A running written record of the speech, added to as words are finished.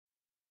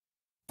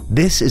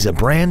This is a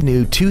brand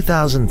new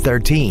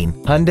 2013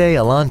 Hyundai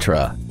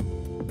Elantra.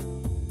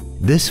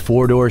 This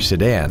four-door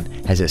sedan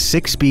has a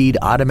 6-speed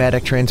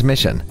automatic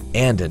transmission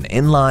and an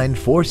inline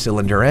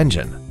 4-cylinder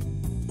engine.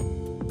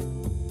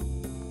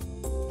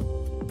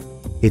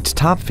 Its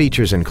top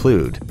features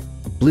include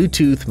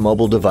Bluetooth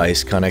mobile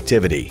device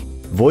connectivity,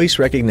 voice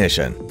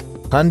recognition,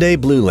 Hyundai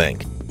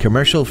BlueLink,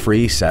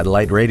 commercial-free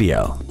satellite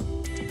radio,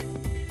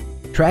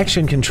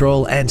 traction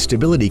control and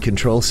stability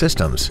control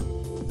systems,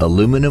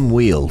 aluminum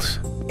wheels,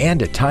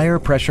 and a tire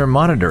pressure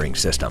monitoring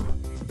system.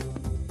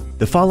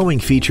 The following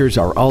features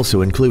are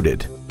also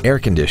included: air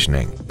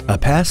conditioning, a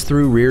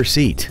pass-through rear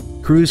seat,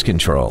 cruise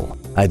control,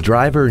 a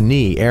driver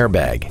knee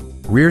airbag,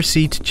 rear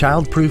seat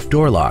child-proof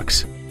door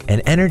locks, an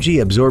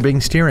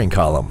energy-absorbing steering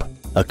column,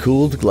 a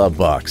cooled glove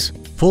box,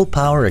 full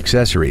power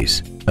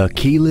accessories, a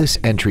keyless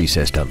entry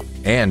system,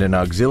 and an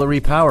auxiliary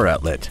power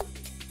outlet.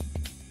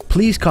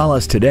 Please call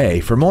us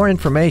today for more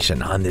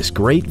information on this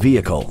great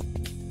vehicle.